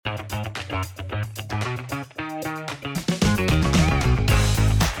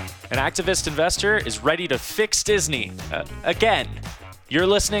An activist investor is ready to fix Disney. Again. You're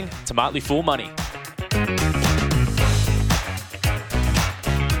listening to Motley Fool Money.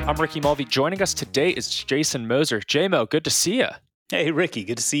 I'm Ricky Mulvey. Joining us today is Jason Moser. J-Mo, good to see you. Hey, Ricky,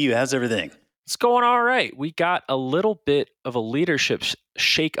 good to see you. How's everything? It's going all right. We got a little bit of a leadership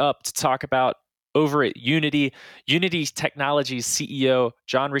shake up to talk about over at Unity. Unity Technologies CEO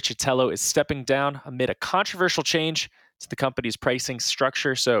John Riccitello is stepping down amid a controversial change to the company's pricing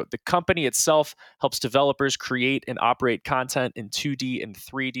structure. So the company itself helps developers create and operate content in 2D and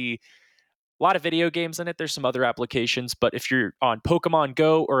 3D. A lot of video games in it. There's some other applications, but if you're on Pokemon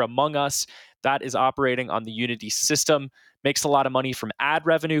Go or Among Us, that is operating on the Unity system. Makes a lot of money from ad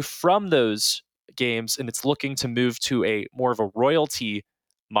revenue from those games, and it's looking to move to a more of a royalty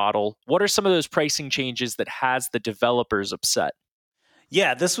model. What are some of those pricing changes that has the developers upset?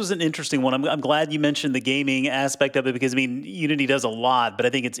 Yeah, this was an interesting one. I'm glad you mentioned the gaming aspect of it because, I mean, Unity does a lot, but I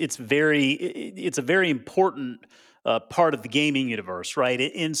think it's a very important part of the gaming universe, right?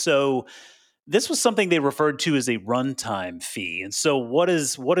 And so this was something they referred to as a runtime fee. And so what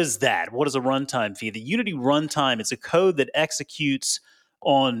is that? What is a runtime fee? The Unity runtime is a code that executes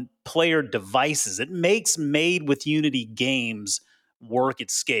on player devices. It makes made with Unity games work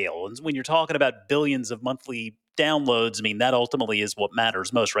at scale. And when you're talking about billions of monthly downloads, I mean, that ultimately is what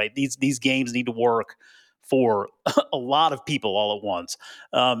matters most, right? These games need to work for a lot of people all at once.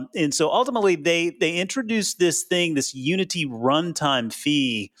 And so ultimately they introduced this Unity runtime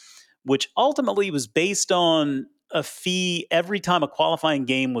fee, which ultimately was based on a fee every time a qualifying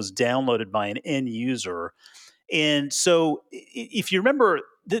game was downloaded by an end user. And so if you remember,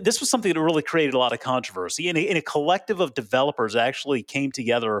 this was something that really created a lot of controversy. And a collective of developers actually came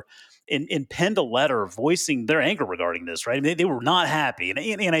together and penned a letter voicing their anger regarding this, right? I mean, they were not happy.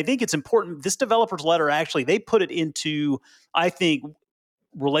 And I think it's important. This developer's letter, actually, they put it into, I think,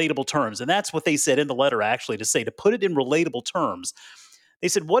 relatable terms. And that's what they said in the letter, actually, to put it in relatable terms. They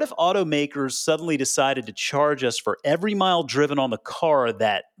said, what if automakers suddenly decided to charge us for every mile driven on the car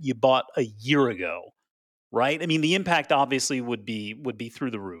that you bought a year ago? Right? I mean, the impact obviously would be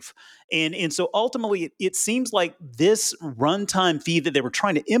through the roof. And so ultimately, it seems like this runtime fee that they were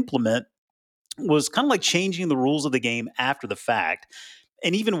trying to implement was kind of like changing the rules of the game after the fact.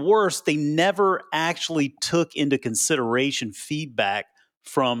 And even worse, they never actually took into consideration feedback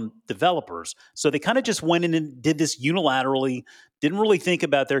from developers. So they kind of just went in and did this unilaterally, didn't really think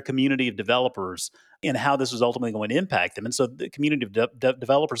about their community of developers and how this was ultimately going to impact them. And so the community of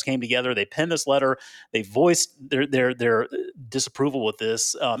developers came together. They penned this letter. They voiced their disapproval with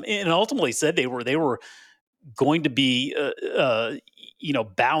this, and ultimately said they were going to be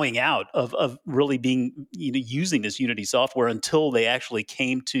bowing out of really being using this Unity software until they actually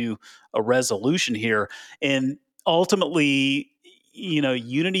came to a resolution here. And ultimately,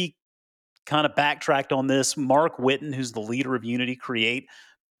 Unity kind of backtracked on this. Mark Whitten, who's the leader of Unity Create,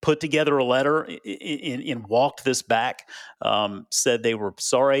 put together a letter and walked this back, said they were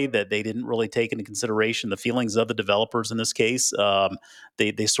sorry that they didn't really take into consideration the feelings of the developers in this case.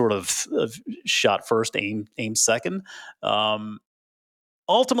 They sort of shot first, aim second.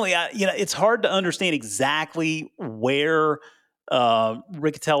 Ultimately, it's hard to understand exactly where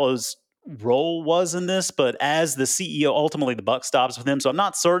Riccitello's role was in this, but as the CEO, ultimately the buck stops with him. So I'm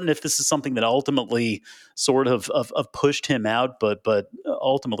not certain if this is something that ultimately sort of pushed him out, but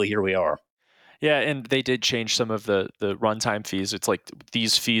ultimately here we are. Yeah, and they did change some of the runtime fees. It's like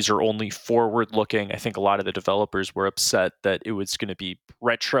these fees are only forward-looking. I think a lot of the developers were upset that it was going to be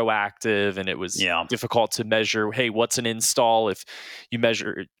retroactive and it was difficult to measure, hey, what's an install if you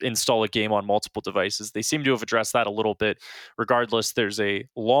install a game on multiple devices. They seem to have addressed that a little bit. Regardless, there's a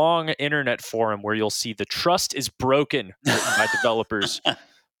long internet forum where you'll see the trust is broken by developers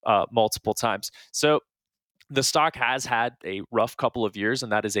multiple times. So the stock has had a rough couple of years,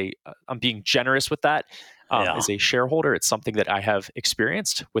 and that is I'm being generous with that. As a shareholder, it's something that I have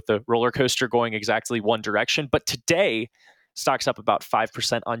experienced with the roller coaster going exactly one direction. But today, stock's up about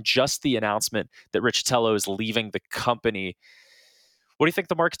 5% on just the announcement that Riccitello is leaving the company. What do you think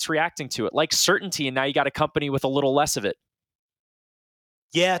the market's reacting to it? Like certainty, and now you got a company with a little less of it.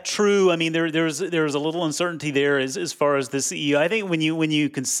 Yeah, true. I mean, there's a little uncertainty there as far as the CEO. I think when you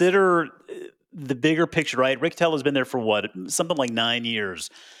consider the bigger picture, right? Riccitello has been there for something like 9 years.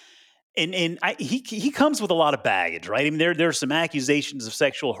 And he comes with a lot of baggage, right? I mean, there's some accusations of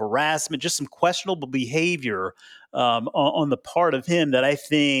sexual harassment, just some questionable behavior on the part of him that I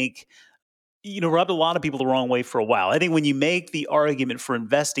think, rubbed a lot of people the wrong way for a while. I think when you make the argument for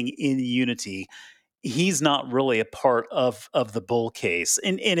investing in Unity, he's not really a part of the bull case.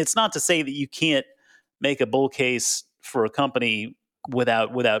 And it's not to say that you can't make a bull case for a company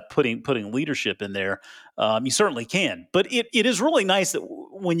without putting leadership in there. You certainly can. But it is really nice that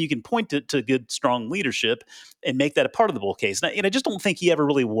when you can point to good, strong leadership and make that a part of the bull case. And I just don't think he ever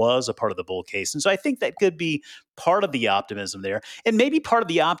really was a part of the bull case. And so I think that could be part of the optimism there. And maybe part of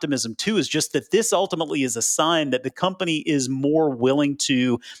the optimism, too, is just that this ultimately is a sign that the company is more willing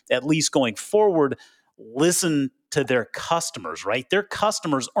to, at least going forward, listen to their customers, right? Their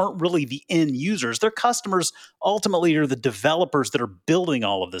customers aren't really the end users. Their customers ultimately are the developers that are building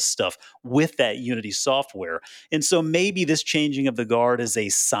all of this stuff with that Unity software. And so maybe this changing of the guard is a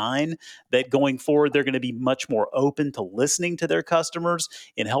sign that going forward, they're going to be much more open to listening to their customers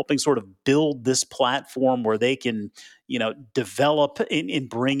and helping sort of build this platform where they can, develop and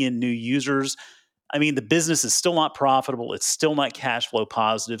bring in new users. I mean, the business is still not profitable. It's still not cash flow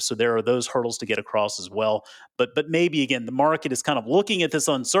positive. So there are those hurdles to get across as well. But maybe, again, the market is kind of looking at this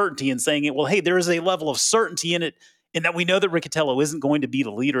uncertainty and saying, well, hey, there is a level of certainty in it, in that we know that Riccitello isn't going to be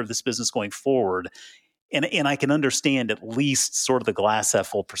the leader of this business going forward. And I can understand at least sort of the glass half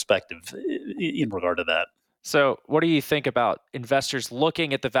full perspective in regard to that. So what do you think about investors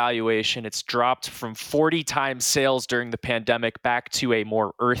looking at the valuation? It's dropped from 40 times sales during the pandemic back to a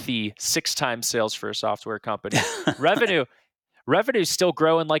more earthy 6 times sales for a software company. Revenue's still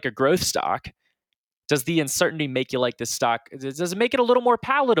growing like a growth stock. Does the uncertainty make you like this stock? Does it make it a little more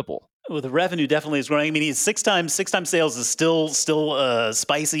palatable? Well, the revenue definitely is growing. I mean, 6 times sales is still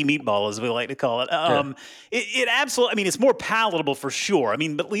spicy meatball, as we like to call it. It absolutely. I mean, it's more palatable for sure. I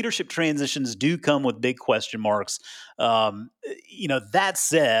mean, but leadership transitions do come with big question marks. That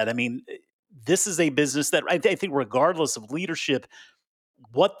said, I mean, this is a business that I think, regardless of leadership,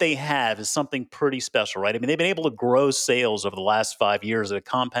 what they have is something pretty special, right? I mean, they've been able to grow sales over the last 5 years at a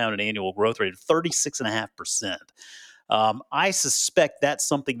compounded annual growth rate of 36.5%. I suspect that's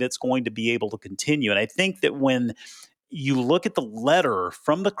something that's going to be able to continue. And I think that when you look at the letter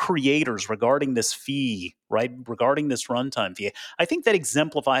from the creators regarding this fee, right, regarding this runtime fee, I think that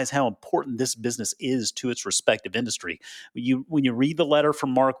exemplifies how important this business is to its respective industry. When you read the letter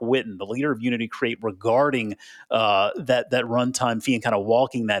from Mark Whitten, the leader of Unity Create, regarding that runtime fee and kind of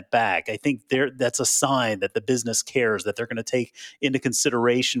walking that back, I think that's a sign that the business cares, that they're going to take into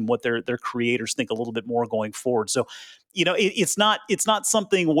consideration what their creators think a little bit more going forward. So, it's not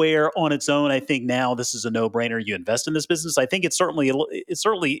something where on its own, I think now this is a no-brainer. You invest in this business. I think it's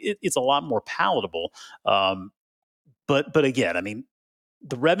a lot more palatable. But again, I mean,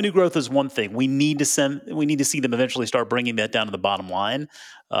 the revenue growth is one thing. We need to see them eventually start bringing that down to the bottom line.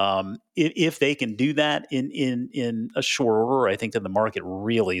 If they can do that in a short order, I think that the market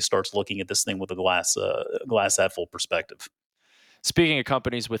really starts looking at this thing with a glass half full perspective. Speaking of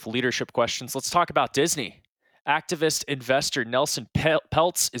companies with leadership questions, let's talk about Disney. Activist investor Nelson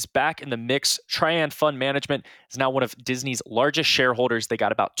Peltz is back in the mix. Trian Fund Management is now one of Disney's largest shareholders. They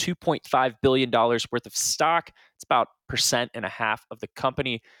got about $2.5 billion worth of stock. It's about 1.5% of the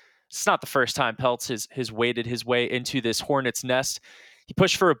company. It's not the first time Peltz has waded his way into this hornet's nest. He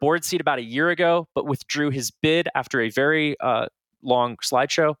pushed for a board seat about a year ago, but withdrew his bid after a very long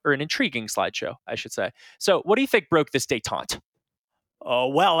slideshow, or an intriguing slideshow, I should say. So what do you think broke this détente?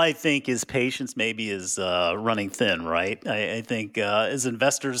 Well, I think his patience maybe is running thin, right? I think as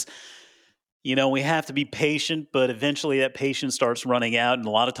investors, we have to be patient, but eventually that patience starts running out. And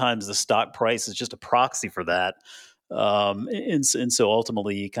a lot of times the stock price is just a proxy for that. And so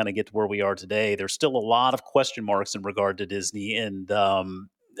ultimately you kind of get to where we are today. There's still a lot of question marks in regard to Disney. And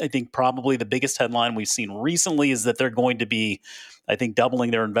I think probably the biggest headline we've seen recently is that they're going to be, I think,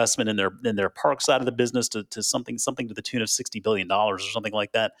 doubling their investment in their park side of the business to something to the tune of $60 billion or something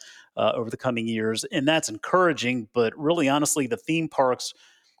like that over the coming years. And that's encouraging, but really, honestly, the theme parks,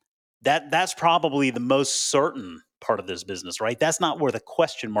 that's probably the most certain part of this business, right? That's not where the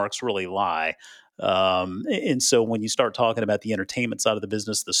question marks really lie. And so when you start talking about the entertainment side of the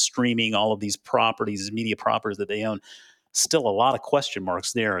business, the streaming, all of these properties, media properties that they own, still a lot of question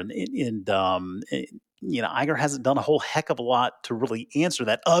marks there. And Iger hasn't done a whole heck of a lot to really answer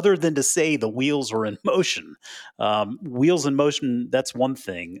that, other than to say the wheels are in motion. Wheels in motion, that's one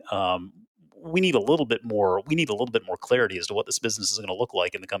thing. We need a little bit more clarity as to what this business is going to look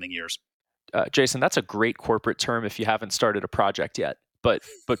like in the coming years. Jason, that's a great corporate term if you haven't started a project yet. But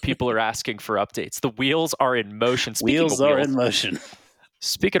people are asking for updates. The wheels are in motion. Wheels are in motion.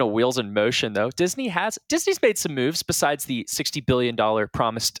 Speaking of wheels in motion, though, Disney's made some moves besides the $60 billion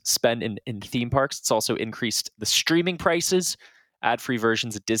promised spend in theme parks. It's also increased the streaming prices. Ad-free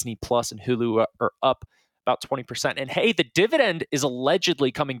versions of Disney Plus and Hulu are up about 20%. And hey, the dividend is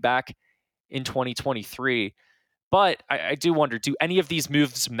allegedly coming back in 2023. But I do wonder, do any of these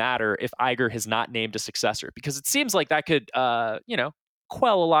moves matter if Iger has not named a successor? Because it seems like that could,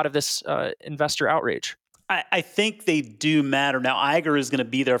 quell a lot of this investor outrage. I think they do matter. Now, Iger is going to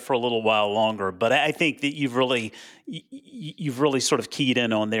be there for a little while longer, but I think that you've really sort of keyed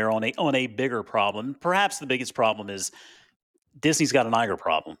in on a bigger problem. Perhaps the biggest problem is Disney's got an Iger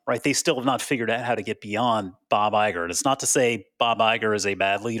problem, right? They still have not figured out how to get beyond Bob Iger. And it's not to say Bob Iger is a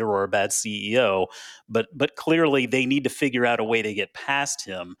bad leader or a bad CEO, but clearly they need to figure out a way to get past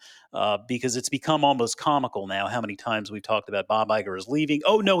him because it's become almost comical now how many times we've talked about Bob Iger is leaving.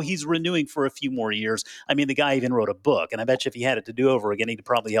 Oh, no, he's renewing for a few more years. I mean, the guy even wrote a book, and I bet you if he had it to do over again, he'd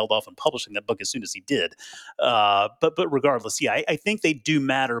probably held off on publishing that book as soon as he did. But regardless, yeah, I think they do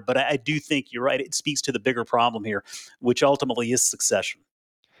matter, but I do think you're right. It speaks to the bigger problem here, which ultimately is succession.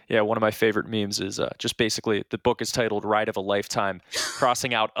 Yeah, one of my favorite memes is just basically the book is titled Ride of a Lifetime,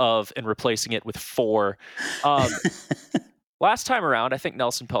 crossing out of and replacing it with for. Last time around, I think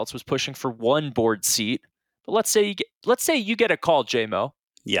Nelson Peltz was pushing for one board seat. But let's say you get a call, JMO.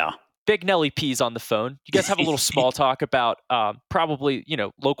 Yeah. Big Nelly P's on the phone. You guys have a little small talk about probably,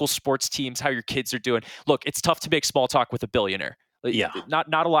 local sports teams, how your kids are doing. Look, it's tough to make small talk with a billionaire. Yeah.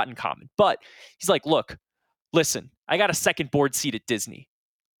 Not a lot in common. But he's like, look, listen, I got a second board seat at Disney.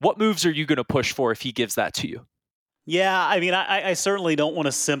 What moves are you going to push for if he gives that to you? Yeah, I mean, I certainly don't want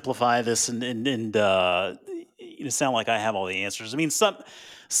to simplify this and sound like I have all the answers. I mean,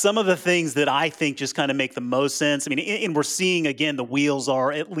 some of the things that I think just kind of make the most sense. I mean, and we're seeing again the wheels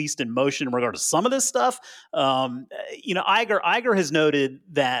are at least in motion in regard to some of this stuff. Iger has noted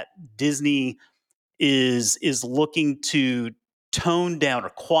that Disney is looking to tone down or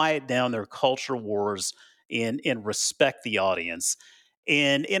quiet down their culture wars and respect the audience.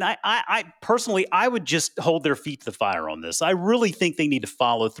 And I personally, I would just hold their feet to the fire on this. I really think they need to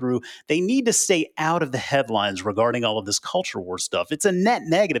follow through. They need to stay out of the headlines regarding all of this culture war stuff. It's a net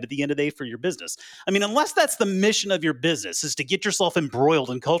negative at the end of the day for your business. I mean, unless that's the mission of your business is to get yourself embroiled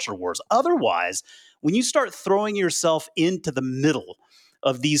in culture wars. Otherwise, when you start throwing yourself into the middle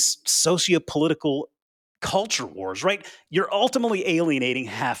of these socio-political culture wars, right? You're ultimately alienating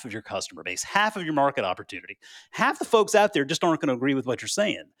half of your customer base, half of your market opportunity. Half the folks out there just aren't going to agree with what you're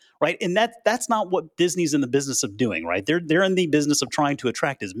saying, right? And that's not what Disney's in the business of doing, right? They're in the business of trying to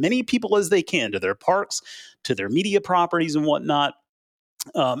attract as many people as they can to their parks, to their media properties and whatnot.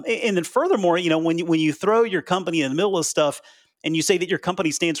 And then furthermore, when you throw your company in the middle of stuff and you say that your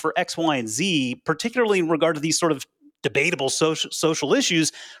company stands for X, Y, and Z, particularly in regard to these sort of debatable social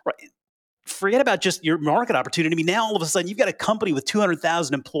issues, right? Forget about just your market opportunity. I mean, now all of a sudden you've got a company with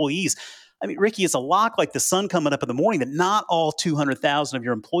 200,000 employees. I mean, Ricky, it's a lock like the sun coming up in the morning that not all 200,000 of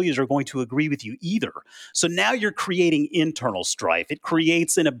your employees are going to agree with you either. So now you're creating internal strife. It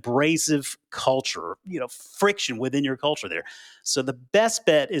creates an abrasive culture, friction within your culture there. So the best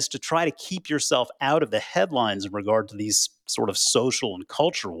bet is to try to keep yourself out of the headlines in regard to these sort of social and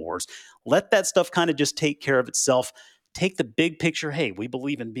culture wars. Let that stuff kind of just take care of itself. Take the big picture. Hey, we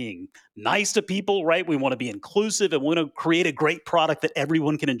believe in being nice to people, right? We want to be inclusive and we want to create a great product that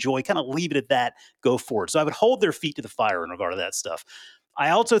everyone can enjoy. Kind of leave it at that, go forward. So I would hold their feet to the fire in regard to that stuff. I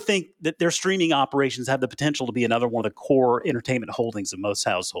also think that their streaming operations have the potential to be another one of the core entertainment holdings of most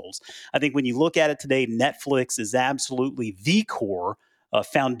households. I think when you look at it today, Netflix is absolutely the core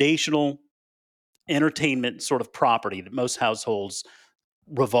foundational entertainment sort of property that most households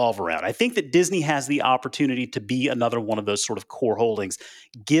revolve around. I think that Disney has the opportunity to be another one of those sort of core holdings,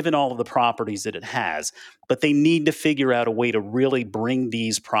 given all of the properties that it has. But they need to figure out a way to really bring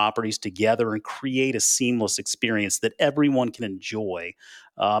these properties together and create a seamless experience that everyone can enjoy.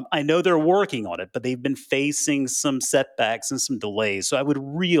 I know they're working on it, but they've been facing some setbacks and some delays. So I would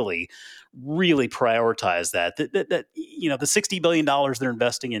really, really prioritize that. The $60 billion they're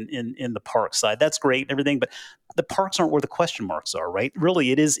investing in the park side, that's great and everything, but the parks aren't where the question marks are, right?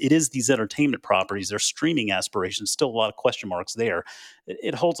 Really, it is these entertainment properties, their streaming aspirations, still a lot of question marks there.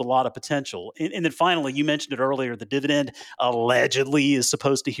 It holds a lot of potential. And then finally, you mentioned it earlier, the dividend allegedly is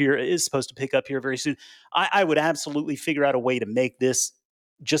supposed to pick up here very soon. I would absolutely figure out a way to make this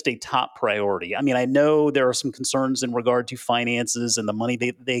just a top priority. I mean, I know there are some concerns in regard to finances and the money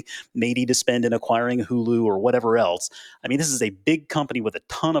they may need to spend in acquiring Hulu or whatever else. I mean, this is a big company with a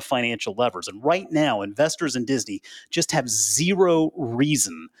ton of financial levers. And right now, investors in Disney just have zero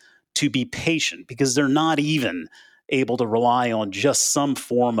reason to be patient because they're not even able to rely on just some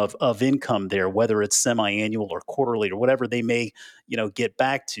form of income there, whether it's semi-annual or quarterly or whatever they may, get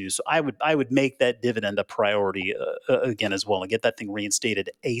back to. So I would make that dividend a priority again as well and get that thing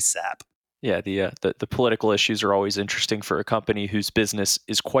reinstated ASAP. Yeah, the political issues are always interesting for a company whose business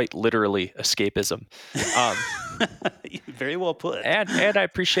is quite literally escapism. Very well put. And I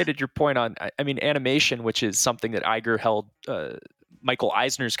appreciated your point on, I mean, animation, which is something that Iger held Michael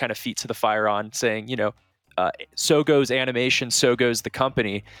Eisner's kind of feet to the fire on, saying, so goes animation, so goes the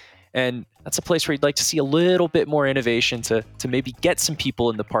company. And that's a place where you'd like to see a little bit more innovation to maybe get some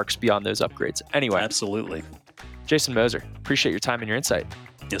people in the parks beyond those upgrades. Anyway. Absolutely. Jason Moser, appreciate your time and your insight.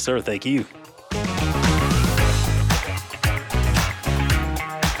 Yes, sir. Thank you.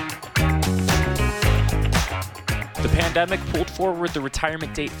 The pandemic pulled forward the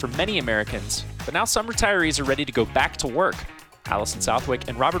retirement date for many Americans, but now some retirees are ready to go back to work. Alison Southwick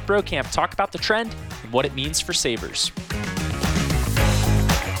and Robert Brokamp talk about the trend and what it means for savers.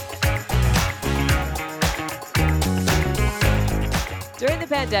 During the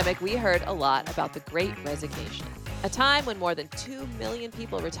pandemic, we heard a lot about the Great Resignation, a time when more than 2 million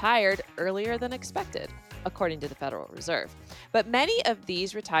people retired earlier than expected, according to the Federal Reserve. But many of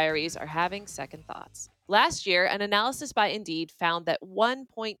these retirees are having second thoughts. Last year, an analysis by Indeed found that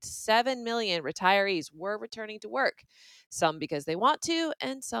 1.7 million retirees were returning to work, some because they want to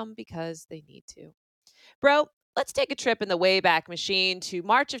and some because they need to. Bro, let's take a trip in the Wayback Machine to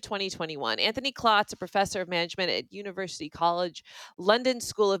March of 2021. Anthony Klotz, a professor of management at University College London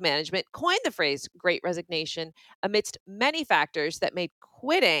School of Management, coined the phrase Great Resignation amidst many factors that made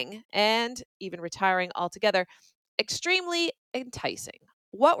quitting and even retiring altogether extremely enticing.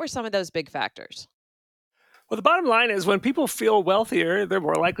 What were some of those big factors? Well, the bottom line is when people feel wealthier, they're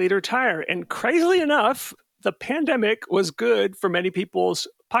more likely to retire. And crazily enough, the pandemic was good for many people's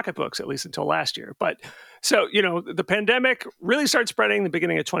pocketbooks, at least until last year. But so, the pandemic really started spreading in the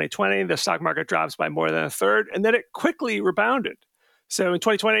beginning of 2020. The stock market drops by more than a third, and then it quickly rebounded. So in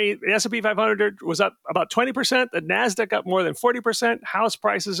 2020, the S&P 500 was up about 20%. The NASDAQ up more than 40%. House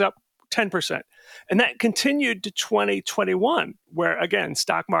prices up 10%. And that continued to 2021, where, again,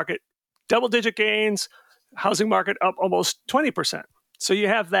 stock market double-digit gains, housing market up almost 20%. So you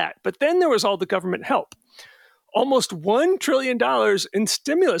have that. But then there was all the government help. Almost $1 trillion in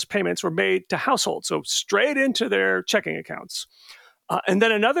stimulus payments were made to households, so straight into their checking accounts. And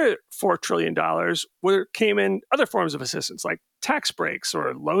then another $4 trillion came in other forms of assistance, like tax breaks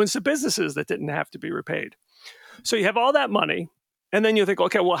or loans to businesses that didn't have to be repaid. So you have all that money, and then you think,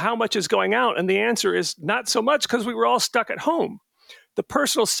 okay, well, how much is going out? And the answer is not so much because we were all stuck at home. The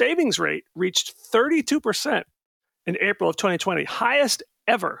personal savings rate reached 32% in April of 2020, highest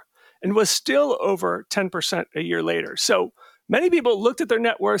ever, and was still over 10% a year later. So many people looked at their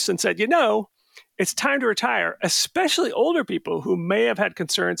net worths and said, it's time to retire, especially older people who may have had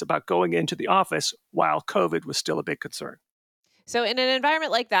concerns about going into the office while COVID was still a big concern. So in an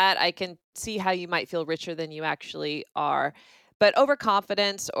environment like that, I can see how you might feel richer than you actually are. But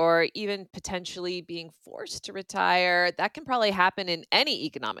overconfidence or even potentially being forced to retire, that can probably happen in any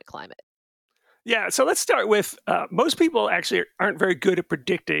economic climate. Yeah, so let's start with most people actually aren't very good at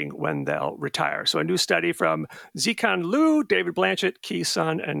predicting when they'll retire. So a new study from Zikhan Liu, David Blanchett, Kee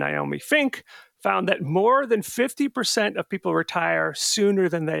Sun, and Naomi Fink found that more than 50% of people retire sooner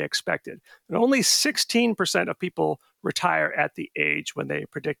than they expected. And only 16% of people retire at the age when they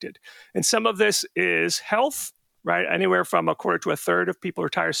predicted. And some of this is health, right? Anywhere from a quarter to a third of people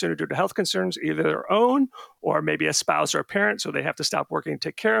retire sooner due to health concerns, either their own or maybe a spouse or a parent, so they have to stop working to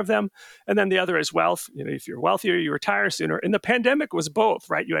take care of them. And then the other is wealth. If you're wealthier, you retire sooner. And the pandemic was both,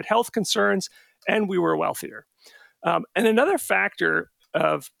 right? You had health concerns and we were wealthier. And another factor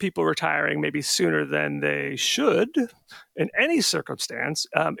of people retiring maybe sooner than they should in any circumstance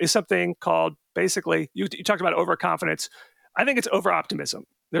is something called, basically, you talked about overconfidence. I think it's overoptimism.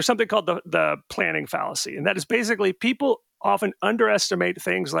 There's something called the planning fallacy. And that is basically people often underestimate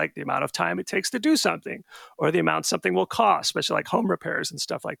things like the amount of time it takes to do something or the amount something will cost, especially like home repairs and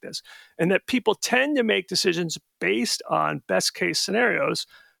stuff like this. And that people tend to make decisions based on best case scenarios,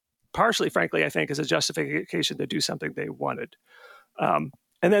 partially, frankly, I think, as a justification to do something they wanted. And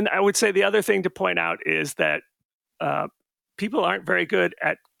then I would say the other thing to point out is that people aren't very good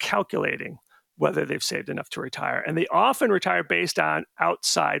at calculating whether they've saved enough to retire. And they often retire based on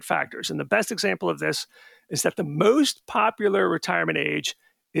outside factors. And the best example of this is that the most popular retirement age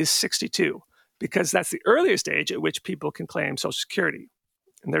is 62, because that's the earliest age at which people can claim Social Security.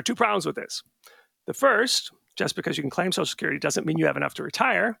 And there are two problems with this. The first, just because you can claim Social Security doesn't mean you have enough to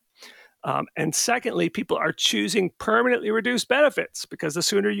retire. And secondly, people are choosing permanently reduced benefits because the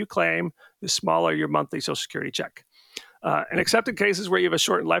sooner you claim, the smaller your monthly Social Security check. And except in cases where you have a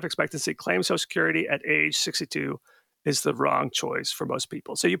shortened life expectancy, claim Social Security at age 62 is the wrong choice for most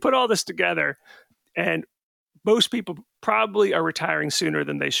people. So you put all this together, and most people probably are retiring sooner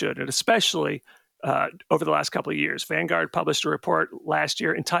than they should, and especially over the last couple of years. Vanguard published a report last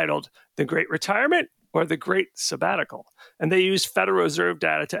year entitled The Great Retirement or The Great Sabbatical. And they used Federal Reserve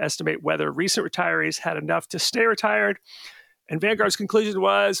data to estimate whether recent retirees had enough to stay retired. And Vanguard's conclusion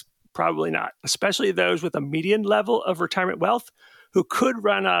was probably not, especially those with a median level of retirement wealth who could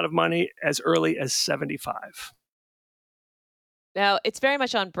run out of money as early as 75. Now, it's very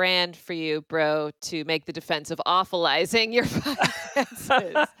much on brand for you, bro, to make the defense of awfulizing your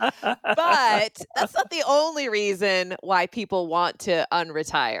finances. But that's not the only reason why people want to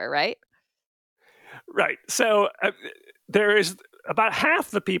unretire, right? Right. So there is about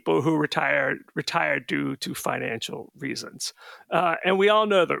half the people who retired due to financial reasons. And we all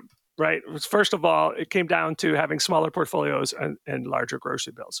know them, right? First of all, it came down to having smaller portfolios and larger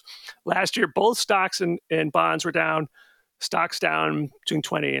grocery bills. Last year, both stocks and bonds were down. Stocks down between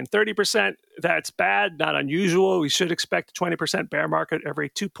 20 and 30%. That's bad, not unusual. We should expect a 20% bear market every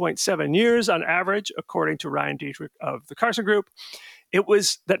 2.7 years on average, according to Ryan Dietrich of the Carson Group. It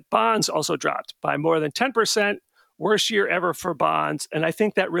was that bonds also dropped by more than 10%, worst year ever for bonds. And I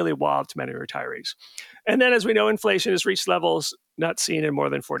think that really walloped many retirees. And then, as we know, inflation has reached levels not seen in more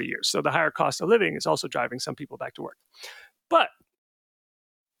than 40 years. So the higher cost of living is also driving some people back to work. But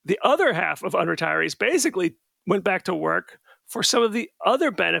the other half of unretirees basically went back to work for some of the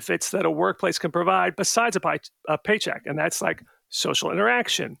other benefits that a workplace can provide besides a paycheck. And that's like social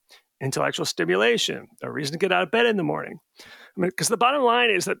interaction, intellectual stimulation, a reason to get out of bed in the morning. I mean, because the bottom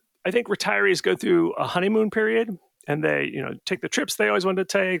line is that I think retirees go through a honeymoon period and they, take the trips they always wanted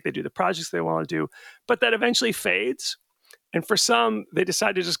to take. They do the projects they want to do, but that eventually fades. And for some, they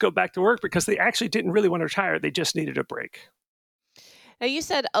decide to just go back to work because they actually didn't really want to retire. They just needed a break. Now, you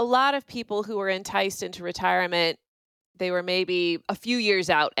said a lot of people who were enticed into retirement, they were maybe a few years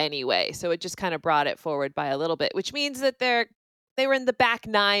out anyway. So it just kind of brought it forward by a little bit, which means that they were in the back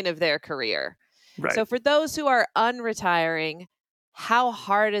nine of their career. Right. So for those who are unretiring, how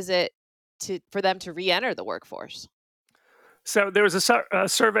hard is it for them to re-enter the workforce? So there was a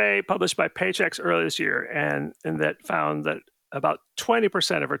survey published by Paychex earlier this year, and that found that about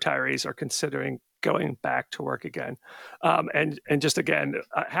 20% of retirees are considering going back to work again. And just again,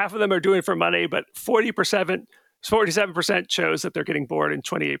 half of them are doing it for money, but 47% chose that they're getting bored and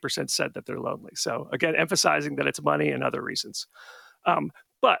 28% said that they're lonely. So again, emphasizing that it's money and other reasons.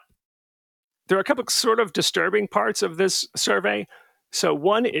 But there are a couple of sort of disturbing parts of this survey. So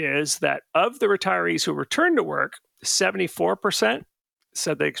one is that of the retirees who returned to work, 74%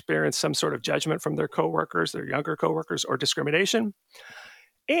 said they experienced some sort of judgment from their coworkers, their younger coworkers, or discrimination.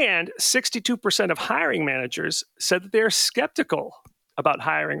 And 62% of hiring managers said that they're skeptical about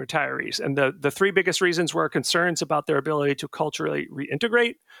hiring retirees. And the three biggest reasons were concerns about their ability to culturally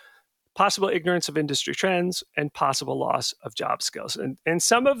reintegrate, possible ignorance of industry trends, and possible loss of job skills. And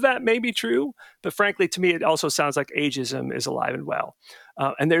some of that may be true, but frankly, to me, it also sounds like ageism is alive and well.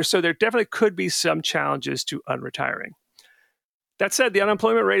 And there definitely could be some challenges to unretiring. That said, the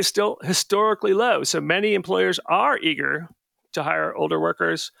unemployment rate is still historically low. So many employers are eager to hire older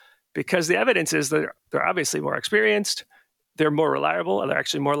workers because the evidence is that they're obviously more experienced, they're more reliable, and they're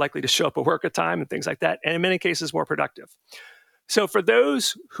actually more likely to show up at work at time and things like that, and in many cases, more productive. So for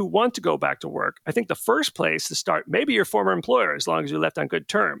those who want to go back to work, I think the first place to start may be your former employer, as long as you're left on good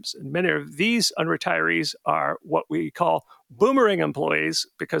terms. And many of these unretirees are what we call boomerang employees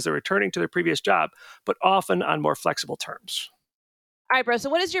because they're returning to their previous job, but often on more flexible terms. All right, bro. So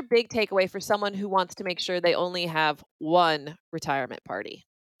what is your big takeaway for someone who wants to make sure they only have one retirement party?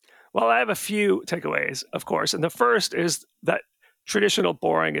 Well, I have a few takeaways, of course. And the first is that traditional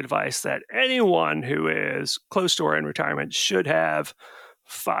boring advice that anyone who is close to or in retirement should have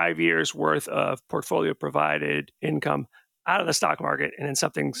 5 years worth of portfolio provided income out of the stock market and in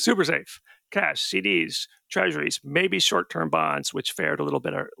something super safe: cash, CDs, treasuries, maybe short-term bonds, which fared a little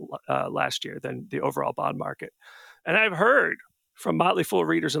better last year than the overall bond market. And I've heard from Motley Fool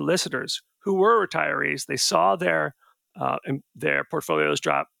readers and listeners who were retirees, they saw their portfolios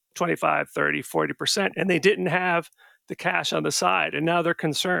drop 25, 30, 40%, and they didn't have the cash on the side, and now they're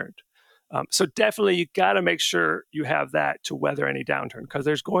concerned. So definitely you got to make sure you have that to weather any downturn, because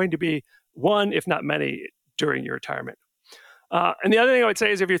there's going to be one, if not many, during your retirement. And the other thing I would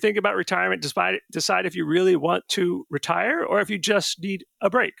say is if you're thinking about retirement, decide if you really want to retire or if you just need a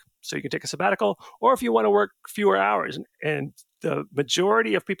break. So you can take a sabbatical, or if you want to work fewer hours. And the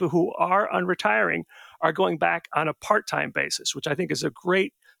majority of people who are unretiring are going back on a part-time basis, which I think is a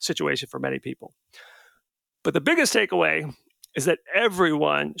great situation for many people. But the biggest takeaway is that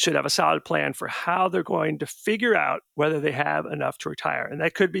everyone should have a solid plan for how they're going to figure out whether they have enough to retire. And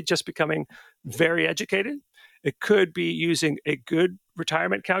that could be just becoming very educated. It could be using a good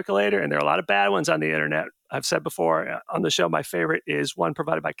retirement calculator, and there are a lot of bad ones on the internet. I've said before on the show, my favorite is one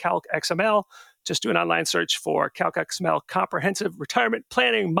provided by CalcXML. Just do an online search for CalcXML Comprehensive Retirement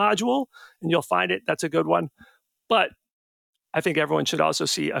Planning Module, and you'll find it. That's a good one. But I think everyone should also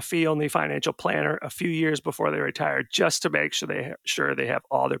see a fee-only financial planner a few years before they retire, just to make sure they have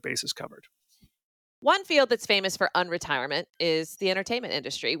all their bases covered. One field that's famous for unretirement is the entertainment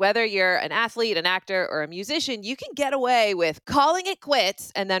industry. Whether you're an athlete, an actor, or a musician, you can get away with calling it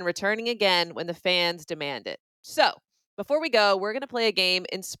quits and then returning again when the fans demand it. So, before we go, we're going to play a game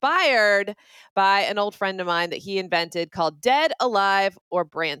inspired by an old friend of mine that he invented called Dead, Alive, or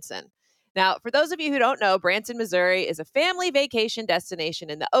Branson. Now, for those of you who don't know, Branson, Missouri is a family vacation destination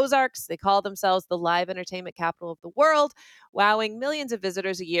in the Ozarks. They call themselves the live entertainment capital of the world, wowing millions of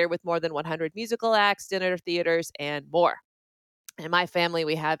visitors a year with more than 100 musical acts, dinner theaters, and more. In my family,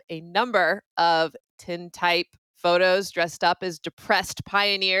 we have a number of tintype photos dressed up as depressed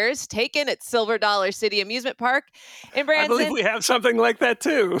pioneers taken at Silver Dollar City Amusement Park in Branson. I believe we have something like that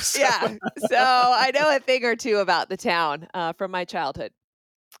too. So. Yeah, so I know a thing or two about the town from my childhood.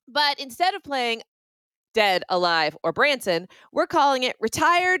 But instead of playing Dead, Alive, or Branson, we're calling it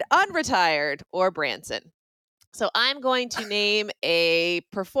Retired, Unretired, or Branson. So I'm going to name a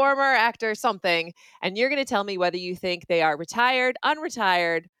performer, actor, something, and you're going to tell me whether you think they are retired,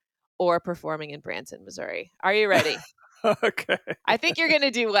 unretired, or performing in Branson, Missouri. Are you ready? Okay. I think you're going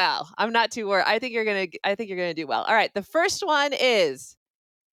to do well. I'm not too worried. I think you're going to do well. All right. The first one is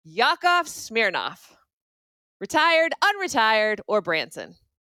Yakov Smirnoff. Retired, unretired, or Branson?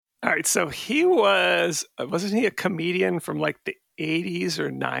 All right, so he wasn't he a comedian from like the 80s or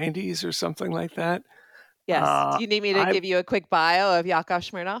 90s or something like that? Yes. Do you need me to give you a quick bio of Yakov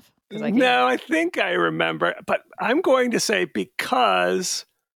Smirnoff? No, I think I remember, but I'm going to say because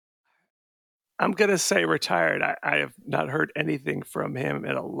I'm going to say retired. I have not heard anything from him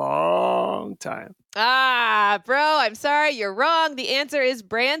in a long time. Bro, I'm sorry, you're wrong. The answer is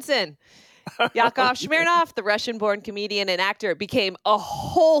Branson. Yakov Smirnoff, the Russian-born comedian and actor, became a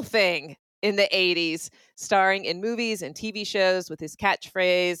whole thing in the 80s, starring in movies and TV shows with his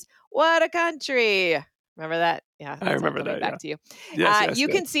catchphrase, "What a country." Remember that? Yeah. I remember that. Back to you. Yes, you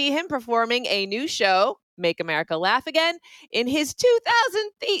can see him performing a new show, Make America Laugh Again, in his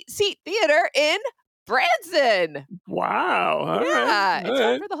 2,000-seat theater in Branson. Wow. All right. It's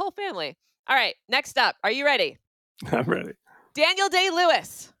fun for the whole family. All right, next up. Are you ready? I'm ready. Daniel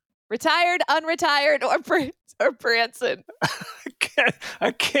Day-Lewis. Retired, unretired, or Branson?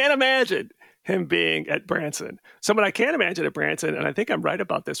 I can't imagine him being at Branson. Someone I can't imagine at Branson, and I think I'm right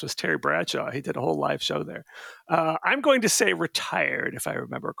about this, was Terry Bradshaw. He did a whole live show there. I'm going to say retired, if I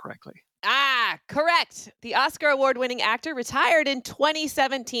remember correctly. Correct. The Oscar award-winning actor retired in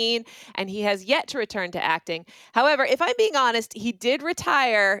 2017, and he has yet to return to acting. However, if I'm being honest, he did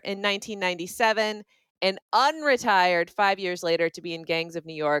retire in 1997 and unretired 5 years later to be in Gangs of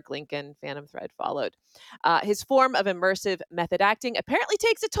New York, Lincoln, Phantom Thread followed. His form of immersive method acting apparently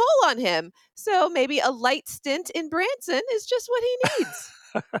takes a toll on him, so maybe a light stint in Branson is just what he needs.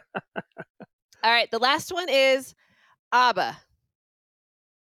 All right, the last one is ABBA.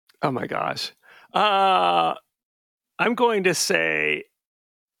 Oh my gosh. I'm going to say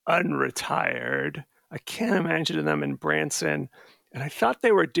unretired. I can't imagine them in Branson. And I thought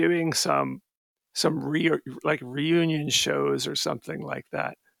they were doing some reunion shows or something like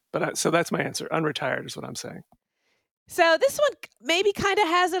that. But so that's my answer. Unretired is what I'm saying. So this one maybe kind of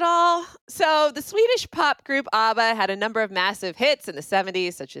has it all. So the Swedish pop group ABBA had a number of massive hits in the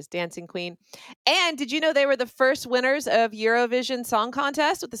 70s, such as Dancing Queen. And did you know they were the first winners of Eurovision Song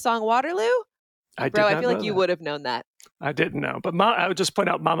Contest with the song Waterloo? I feel like you would have known that. I didn't know. But I would just point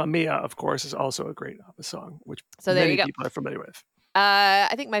out Mamma Mia, of course, is also a great ABBA song, which many people are familiar with.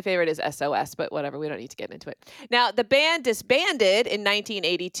 I think my favorite is SOS, but whatever. We don't need to get into it. Now, the band disbanded in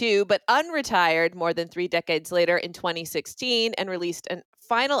 1982, but unretired more than 3 decades later in 2016 and released a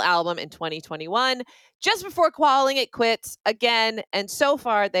final album in 2021, just before calling it quits again. And so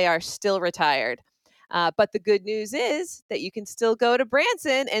far, they are still retired. But the good news is that you can still go to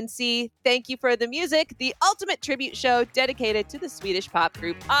Branson and see Thank You for the Music, the ultimate tribute show dedicated to the Swedish pop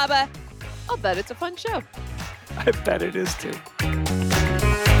group ABBA. I'll bet it's a fun show. I bet it is too.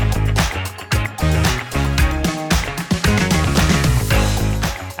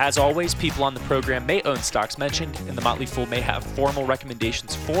 As always, people on the program may own stocks mentioned, and the Motley Fool may have formal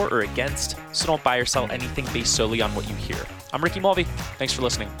recommendations for or against, so don't buy or sell anything based solely on what you hear. I'm Ricky Mulvey. Thanks for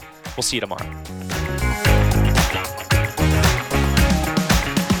listening. We'll see you tomorrow.